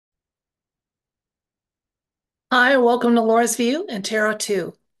Hi, welcome to Laura's View and Tarot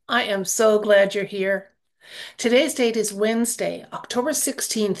 2. I am so glad you're here. Today's date is Wednesday, October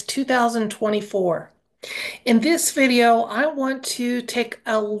 16th, 2024. In this video, I want to take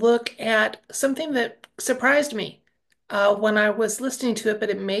a look at something that surprised me when I was listening to it, but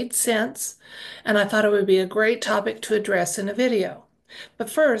it made sense, and I thought it would be a great topic to address in a video. But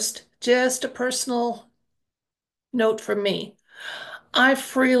first, just a personal note from me. I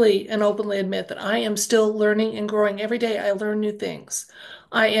freely and openly admit that I am still learning and growing. Every day I learn new things.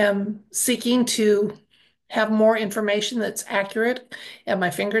 I am seeking to have more information that's accurate at my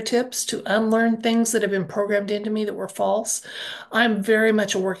fingertips to unlearn things that have been programmed into me that were false. I'm very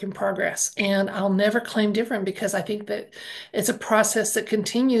much a work in progress, and I'll never claim different because I think that it's a process that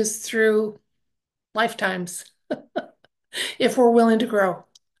continues through lifetimes if we're willing to grow.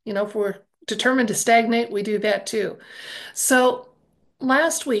 If we're determined to stagnate, we do that too. So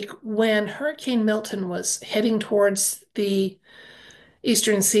last week, when Hurricane Milton was heading towards the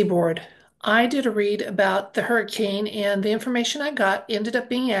eastern seaboard, I did a read about the hurricane, and the information I got ended up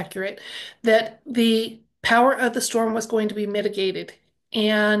being accurate that the power of the storm was going to be mitigated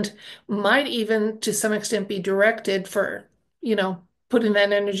and might even to some extent be directed for, putting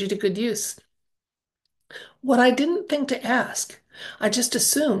that energy to good use. What I didn't think to ask, I just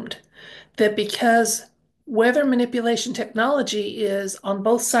assumed that because weather manipulation technology is on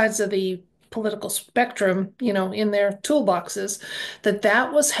both sides of the political spectrum, in their toolboxes,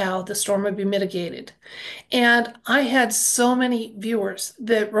 that was how the storm would be mitigated. And I had so many viewers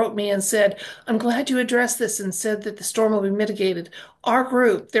that wrote me and said, I'm glad you addressed this and said that the storm will be mitigated. Our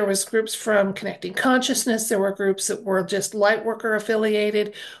group, there was groups from Connecting Consciousness, there were groups that were just light worker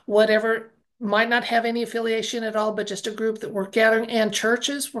affiliated, whatever, might not have any affiliation at all, but just a group that were gathering, and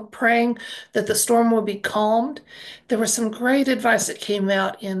churches were praying that the storm will be calmed. There was some great advice that came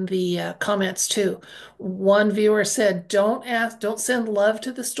out in the comments too. One viewer said, don't send love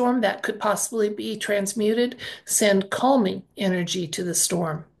to the storm. That could possibly be transmuted. Send calming energy to the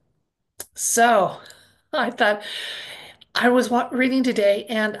storm. So I thought I was reading today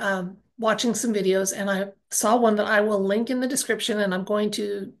and watching some videos, and I saw one that I will link in the description, and I'm going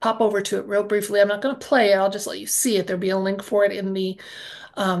to pop over to it real briefly. I'm not going to play it. I'll just let you see it. There'll be a link for it in the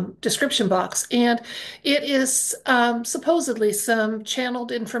description box. And it is supposedly some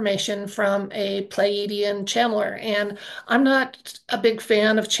channeled information from a Pleiadian channeler. And I'm not a big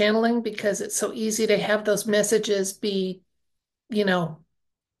fan of channeling because it's so easy to have those messages be, you know,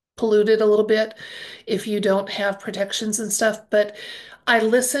 polluted a little bit if you don't have protections and stuff. But I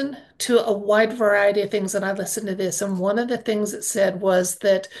listen to a wide variety of things, and I listened to this. And one of the things it said was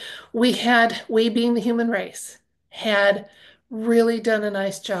that we being the human race, had really done a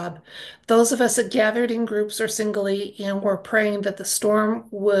nice job. Those of us that gathered in groups or singly and were praying that the storm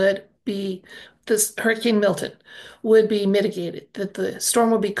would be, this Hurricane Milton would be mitigated, that the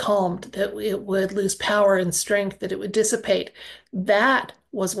storm would be calmed, that it would lose power and strength, that it would dissipate. That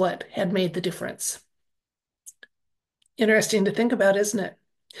was what had made the difference. Interesting to think about, isn't it?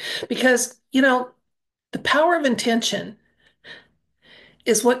 Because, the power of intention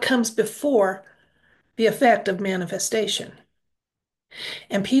is what comes before the effect of manifestation.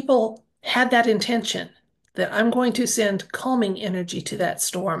 And people had that intention that I'm going to send calming energy to that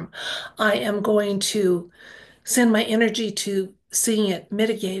storm. I am going to send my energy to seeing it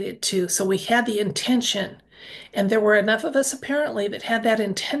mitigated too. So we had the intention, and there were enough of us apparently that had that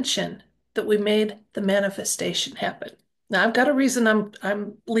intention that we made the manifestation happen. Now I've got a reason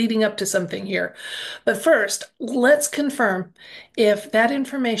I'm leading up to something here. But first, let's confirm if that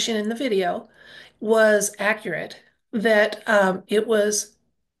information in the video was accurate, that it was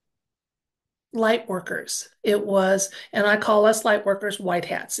light workers. It was, and I call us light workers white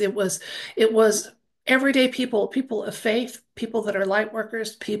hats. It was everyday people, people of faith, people that are light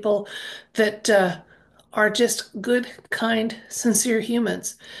workers, people that are just good, kind, sincere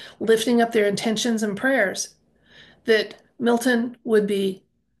humans, lifting up their intentions and prayers that Milton would be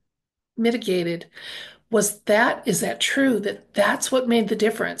mitigated. Is that true that that's what made the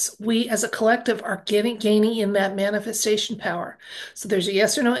difference? We as a collective are gaining in that manifestation power. So there's a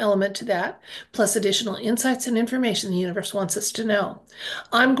yes or no element to that, plus additional insights and information the universe wants us to know.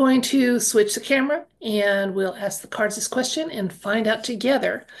 I'm going to switch the camera and we'll ask the cards this question and find out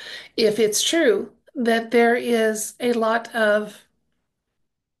together if it's true that there is a lot of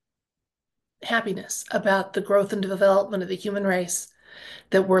happiness about the growth and development of the human race,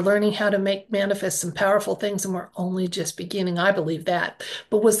 that we're learning how to make manifest some powerful things, and we're only just beginning. I believe that.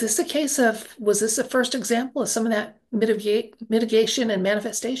 But was this a first example of some of that mitigation and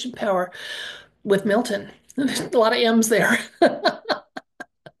manifestation power with Milton? A lot of M's there.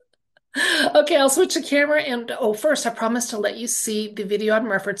 Okay, I'll switch the camera and oh, first I promise to let you see the video I'm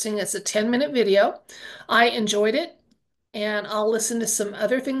referencing. It's a 10-minute video. I enjoyed it and I'll listen to some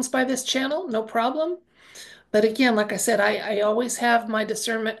other things by this channel, no problem. But again, like I said, I always have my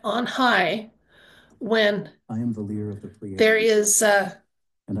discernment on high when I am the leader of the Pleiades, there is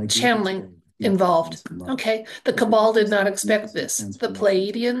and I channeling involved. Okay, the Cabal did not expect this. The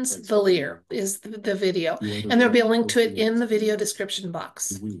Pleiadians, the Lear is the video, and there'll be a link to it in the video description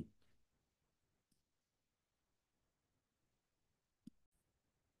box.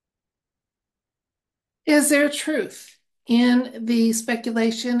 Is there truth in the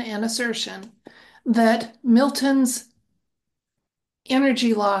speculation and assertion that Milton's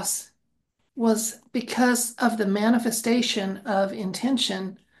energy loss was because of the manifestation of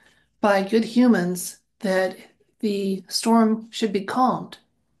intention by good humans that the storm should be calmed,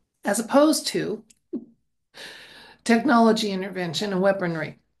 as opposed to technology intervention and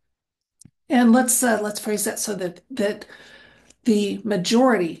weaponry? And let's phrase that so that the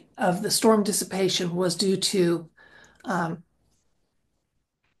majority of the storm dissipation was due to um,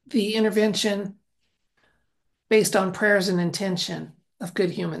 the intervention based on prayers and intention of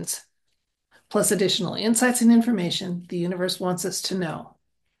good humans, plus additional insights and information the universe wants us to know.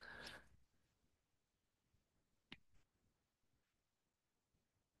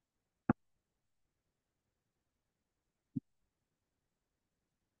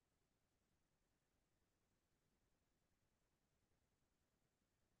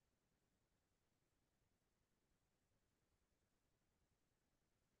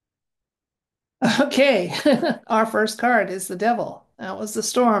 Okay, our first card is the devil. That was the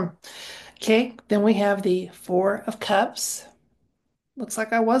storm. Okay, then we have the Four of Cups. Looks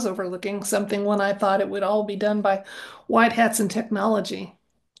like I was overlooking something when I thought it would all be done by white hats and technology.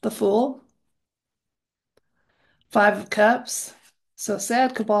 The Fool, Five of Cups. So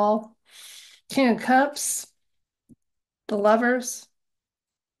sad, Cabal. King of Cups, the Lovers,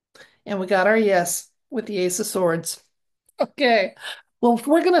 and we got our yes with the Ace of Swords. Okay. Well,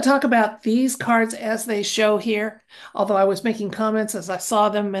 we're going to talk about these cards as they show here, although I was making comments as I saw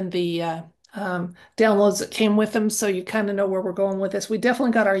them and the downloads that came with them, so you kind of know where we're going with this. We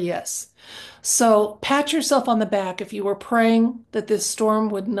definitely got our yes. So pat yourself on the back if you were praying that this storm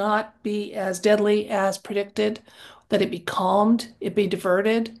would not be as deadly as predicted, that it be calmed, it be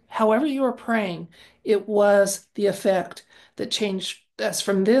diverted. However you were praying, it was the effect that changed us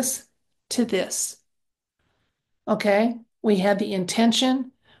from this to this. Okay? We had the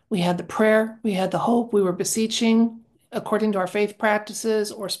intention, we had the prayer, we had the hope, we were beseeching according to our faith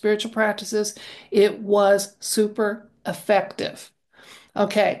practices or spiritual practices. It was super effective.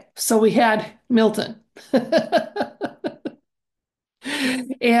 Okay, so we had Milton.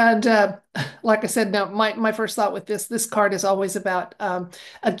 And like I said, now my first thought with this card is always about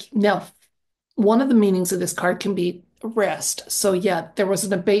now one of the meanings of this card can be rest. So yeah, there was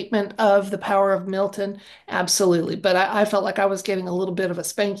an abatement of the power of Milton, absolutely. But I felt like I was getting a little bit of a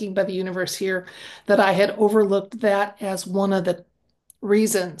spanking by the universe here, that I had overlooked that as one of the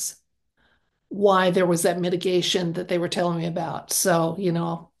reasons why there was that mitigation that they were telling me about. So,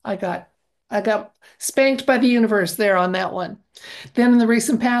 I got spanked by the universe there on that one. Then in the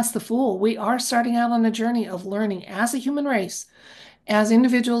recent past, the Fool, we are starting out on a journey of learning as a human race, as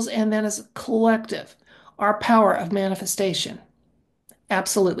individuals, and then as a collective, our power of manifestation.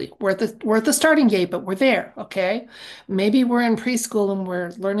 Absolutely. We're at the starting gate, but we're there, okay? Maybe we're in preschool and we're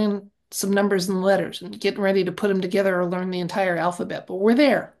learning some numbers and letters and getting ready to put them together or learn the entire alphabet, but we're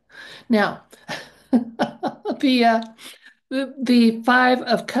there. Now, the uh, the Five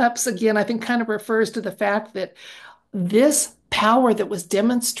of Cups, again, I think kind of refers to the fact that this power that was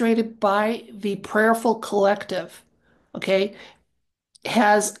demonstrated by the prayerful collective, okay,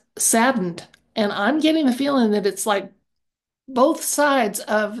 has saddened. And I'm getting the feeling that it's like both sides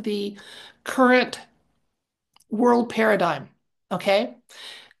of the current world paradigm, okay?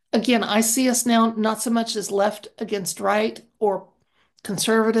 Again, I see us now not so much as left against right or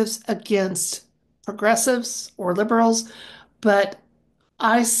conservatives against progressives or liberals, but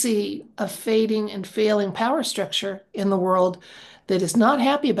I see a fading and failing power structure in the world that is not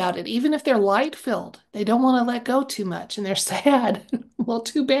happy about it. Even if they're light filled, they don't want to let go too much and they're sad. Well,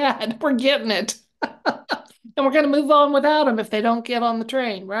 too bad. We're getting it. And we're going to move on without them if they don't get on the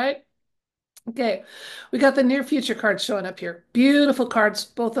train, right? Okay, we got the near future cards showing up here. Beautiful cards,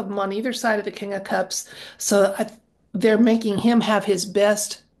 both of them on either side of the King of Cups. So they're making him have his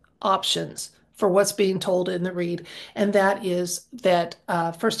best options for what's being told in the read. And that is that,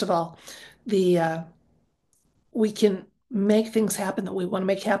 first of all, the we can make things happen that we want to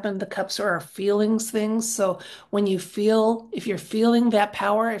make happen. The cups are our feelings things. So when you feel, if you're feeling that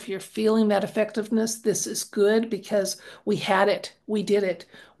power, if you're feeling that effectiveness, this is good because we had it. We did it.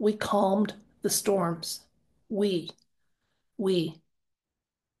 We calmed the storms. We, we,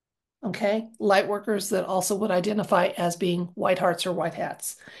 okay? Light workers that also would identify as being white hearts or white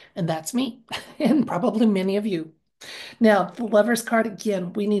hats. And that's me, and probably many of you. Now, the lovers card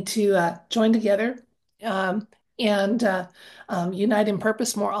again, we need to join together um, and unite in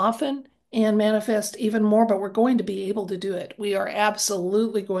purpose more often and manifest even more, but we're going to be able to do it. We are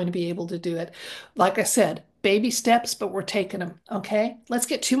absolutely going to be able to do it. Like I said, baby steps, but we're taking them. Okay, let's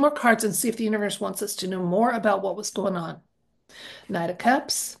get two more cards and see if the universe wants us to know more about what was going on. Knight of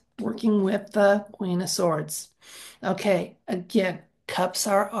Cups, working with the Queen of Swords. Okay, again, cups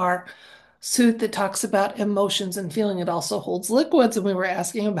are our suit that talks about emotions and feeling. It also holds liquids, and we were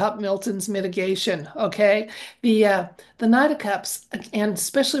asking about Milton's mitigation. Okay, the Knight of Cups, and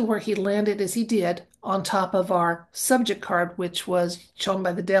especially where he landed as he did on top of our subject card, which was shown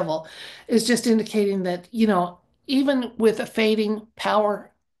by the devil, is just indicating that, even with a fading power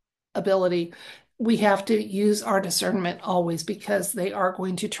ability, we have to use our discernment always because they are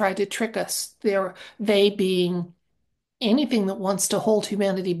going to try to trick us. They being anything that wants to hold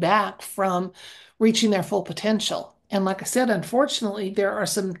humanity back from reaching their full potential. And like I said, unfortunately, there are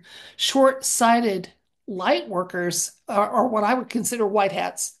some short-sighted light workers, or what I would consider white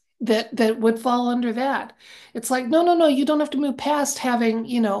hats, that would fall under that. It's like, no, no, no, you don't have to move past having,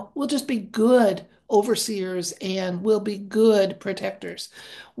 we'll just be good overseers and we'll be good protectors.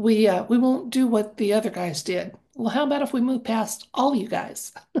 We won't do what the other guys did. Well, how about if we move past all you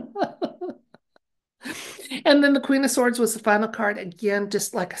guys? And then the Queen of Swords was the final card. Again,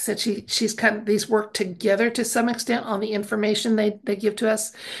 just like I said, she's kind of these work together to some extent on the information they give to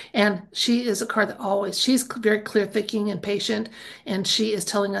us. And she is a card that always she's very clear thinking and patient, and she is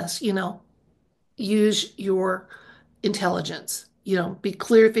telling us, use your intelligence. Be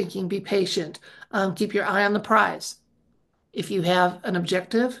clear thinking, be patient, keep your eye on the prize. If you have an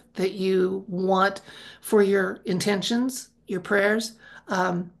objective that you want for your intentions, your prayers,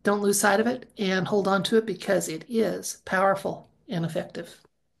 don't lose sight of it and hold on to it because it is powerful and effective.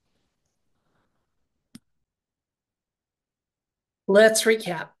 Let's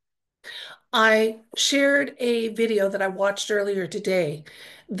recap. I shared a video that I watched earlier today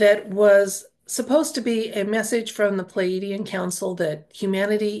that was supposed to be a message from the Pleiadian Council that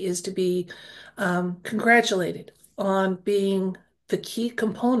humanity is to be congratulated on being the key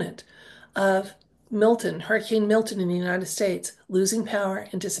component of Hurricane Milton in the United States, losing power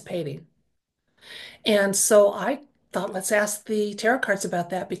and dissipating. And so I thought, let's ask the tarot cards about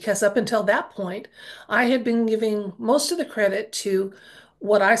that because up until that point, I had been giving most of the credit to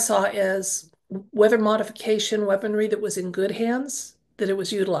what I saw as weather modification weaponry that was in good hands, that it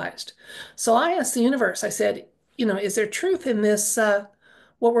was utilized. So I asked the universe, I said, is there truth in this,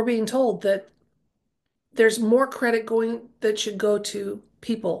 what we're being told that there's more credit going that should go to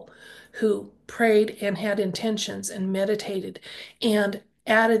people who prayed and had intentions and meditated and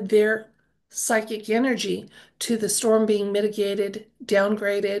added their psychic energy to the storm being mitigated,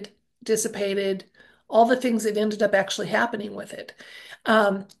 downgraded, dissipated, all the things that ended up actually happening with it.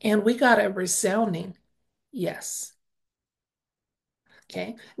 And we got a resounding yes.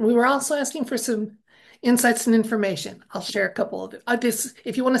 Okay. And we were also asking for some insights and information. I'll share a couple of it.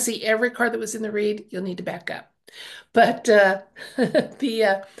 If you want to see every card that was in the read, you'll need to back up. But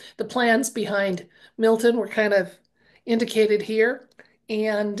the plans behind Milton were kind of indicated here,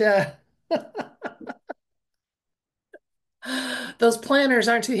 and those planners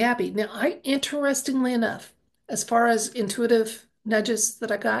aren't too happy. Now, interestingly enough, as far as intuitive nudges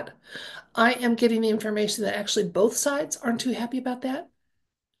that I got, I am getting the information that actually both sides aren't too happy about that.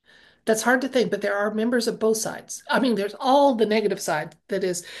 That's hard to think, but there are members of both sides. I mean, there's all the negative side that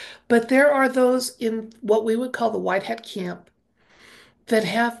is, but there are those in what we would call the white hat camp that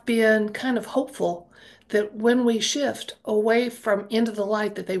have been kind of hopeful that when we shift away from into the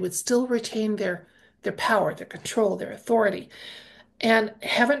light, that they would still retain their power, their control, their authority, and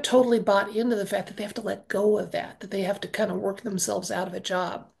haven't totally bought into the fact that they have to let go of that they have to kind of work themselves out of a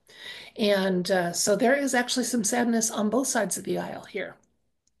job. And so there is actually some sadness on both sides of the aisle here.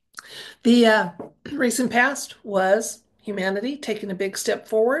 The recent past was humanity taking a big step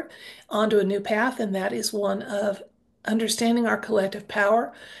forward onto a new path, and that is one of understanding our collective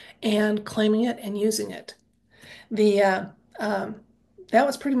power and claiming it and using it. The um, that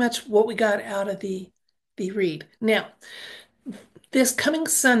was pretty much what we got out of the read. Now, This coming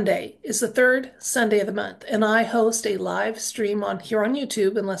Sunday is the third Sunday of the month, and I host a live stream on here on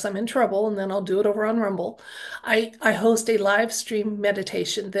YouTube, unless I'm in trouble, and then I'll do it over on Rumble. I host a live stream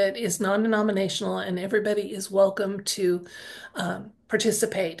meditation that is non-denominational, and everybody is welcome to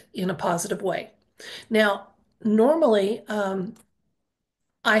participate in a positive way. Now, normally,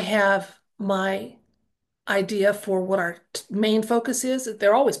 I have my idea for what our main focus is.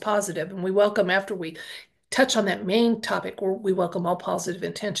 They're always positive, and we welcome after we touch on that main topic where we welcome all positive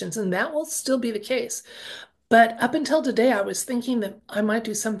intentions, and that will still be the case. But up until today, I was thinking that I might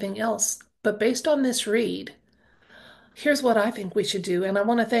do something else. But based on this read, here's what I think we should do. And I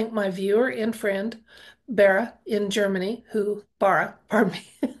want to thank my viewer and friend, Bara in Germany, pardon me,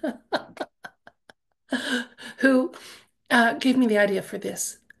 who gave me the idea for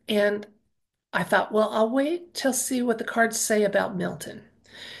this. And I thought, well, I'll wait till see what the cards say about Milton.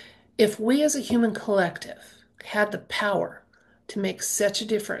 If we as a human collective had the power to make such a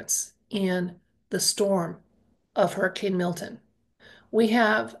difference in the storm of Hurricane Milton, we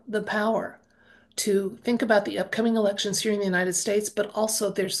have the power to think about the upcoming elections here in the United States, but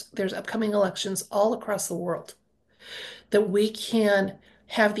also there's upcoming elections all across the world, that we can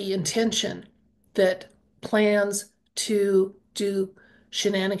have the intention that plans to do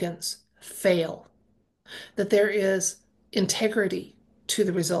shenanigans fail, that there is integrity to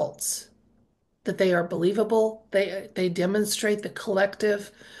the results, that they are believable, they demonstrate the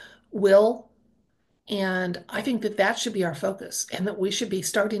collective will. And I think that that should be our focus and that we should be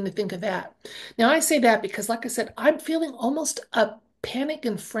starting to think of that. Now, I say that because, like I said, I'm feeling almost a panic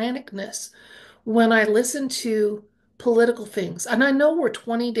and franticness when I listen to political things. And I know we're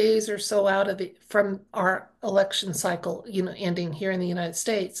 20 days or so out of it from our election cycle, ending here in the United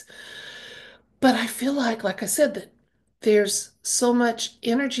States. But I feel like I said, that there's so much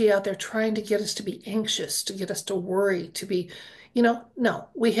energy out there trying to get us to be anxious, to get us to worry, to be, no,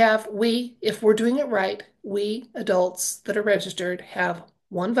 if we're doing it right, we adults that are registered have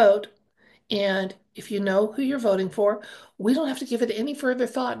one vote. And if you know who you're voting for, we don't have to give it any further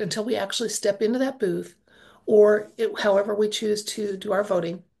thought until we actually step into that booth however we choose to do our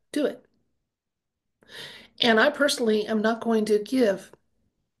voting, do it. And I personally am not going to give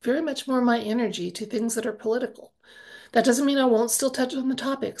very much more of my energy to things that are political. That doesn't mean I won't still touch on the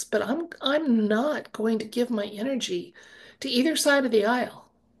topics, but I'm not going to give my energy to either side of the aisle.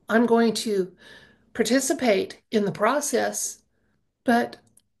 I'm going to participate in the process, but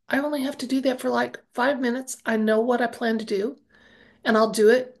I only have to do that for like 5 minutes. I know what I plan to do, and I'll do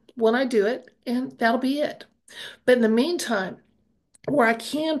it when I do it, and that'll be it. But in the meantime, where I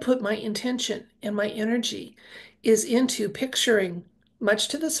can put my intention and my energy is into picturing, much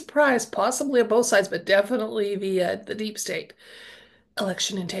to the surprise, possibly of both sides, but definitely the deep state,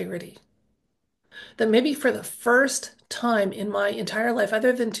 election integrity. That maybe for the first time in my entire life,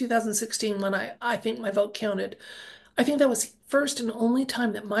 other than 2016 when I think my vote counted, I think that was the first and only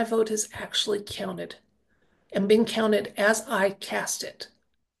time that my vote has actually counted and been counted as I cast it.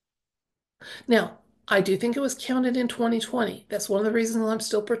 Now, I do think it was counted in 2020. That's one of the reasons I'm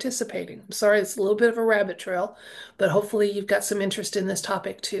still participating. I'm sorry, it's a little bit of a rabbit trail, but hopefully you've got some interest in this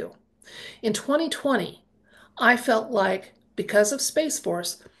topic too. In 2020, I felt like because of Space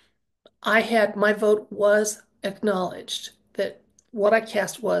Force, my vote was acknowledged, that what I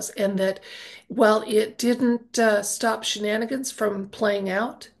cast was, and that while it didn't stop shenanigans from playing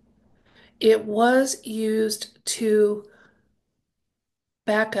out, it was used to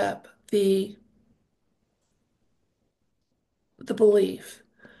back up the belief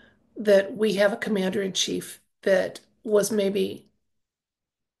that we have a commander in chief that was maybe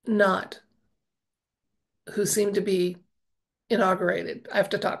not who seemed to be inaugurated. I have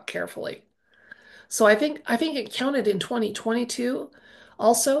to talk carefully. So I think it counted in 2022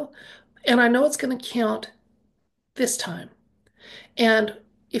 also, and I know it's going to count this time. And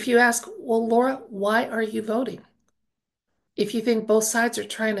if you ask, well, Laura, why are you voting? If you think both sides are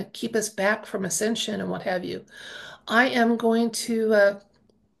trying to keep us back from ascension and what have you, I am going to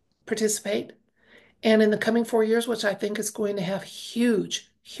participate. And in the coming 4 years, which I think is going to have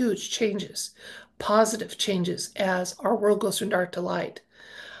huge, huge changes, positive changes as our world goes from dark to light,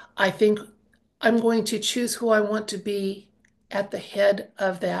 I think I'm going to choose who I want to be at the head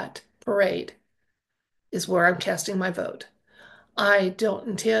of that parade, is where I'm casting my vote. I don't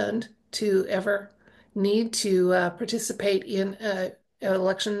intend to ever need to participate in an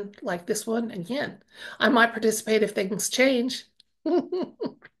election like this one again. I might participate if things change.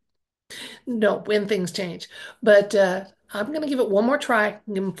 No, when things change. But I'm going to give it one more try.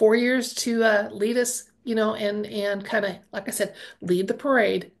 Give him 4 years to lead us, and kind of, like I said, lead the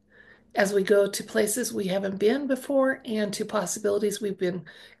parade. as we go to places we haven't been before and to possibilities we've been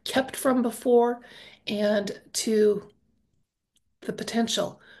kept from before and to the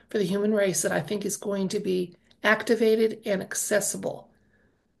potential for the human race that I think is going to be activated and accessible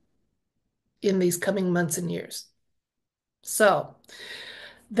in these coming months and years. So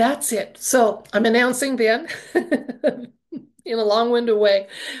that's it. So I'm announcing then, in a long-winded way,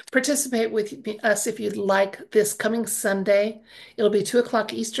 participate with us if you'd like this coming Sunday. It'll be 2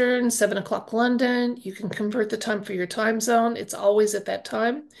 o'clock Eastern, 7 o'clock London. You can convert the time for your time zone. It's always at that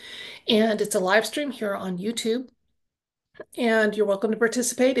time. And it's a live stream here on YouTube. And you're welcome to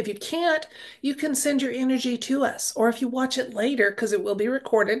participate. If you can't, you can send your energy to us. Or if you watch it later, because it will be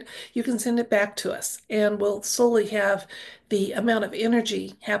recorded, you can send it back to us. And we'll slowly have the amount of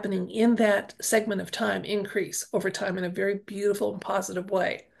energy happening in that segment of time increase over time in a very beautiful and positive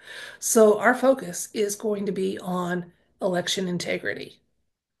way. So our focus is going to be on election integrity.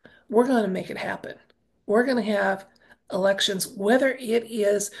 We're going to make it happen. We're going to have elections, whether it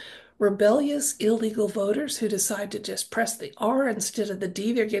is rebellious, illegal voters who decide to just press the R instead of the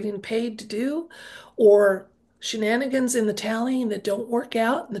D they're getting paid to do, or shenanigans in the tallying that don't work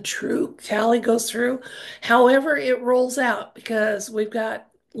out and the true tally goes through. However, it rolls out because we've got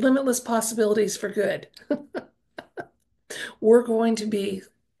limitless possibilities for good. We're going to be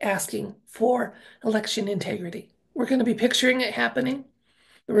asking for election integrity. We're going to be picturing it happening.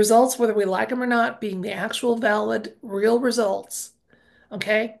 The results, whether we like them or not, being the actual valid, real results.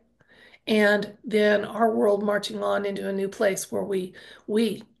 Okay. And then our world marching on into a new place where we,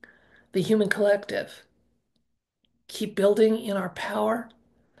 the human collective, keep building in our power,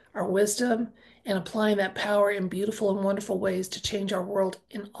 our wisdom, and applying that power in beautiful and wonderful ways to change our world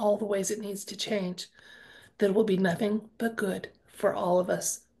in all the ways it needs to change. That will be nothing but good for all of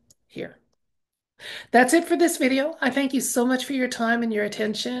us here. That's it for this video. I thank you so much for your time and your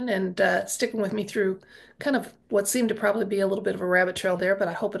attention and sticking with me through kind of what seemed to probably be a little bit of a rabbit trail there, but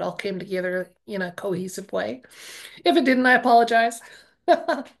I hope it all came together in a cohesive way. If it didn't, I apologize.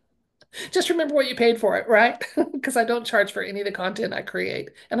 Just remember what you paid for it, right? Because I don't charge for any of the content I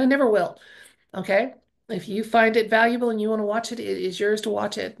create, and I never will. Okay? If you find it valuable and you want to watch it, it is yours to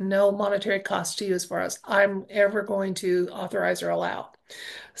watch it. No monetary cost to you as far as I'm ever going to authorize or allow.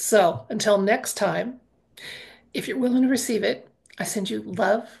 So until next time, if you're willing to receive it, I send you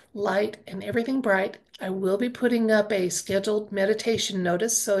love, light, and everything bright. I will be putting up a scheduled meditation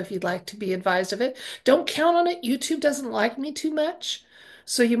notice, so if you'd like to be advised of it, don't count on it. YouTube doesn't like me too much.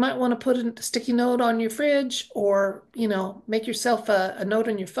 So you might want to put a sticky note on your fridge or, make yourself a note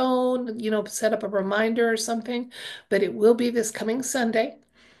on your phone, set up a reminder or something. But it will be this coming Sunday.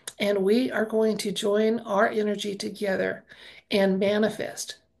 And we are going to join our energy together and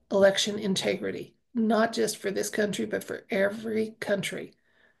manifest election integrity, not just for this country, but for every country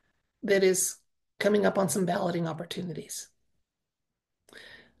that is coming up on some balloting opportunities.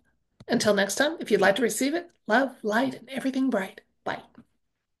 Until next time, if you'd like to receive it, love, light, and everything bright. Bye.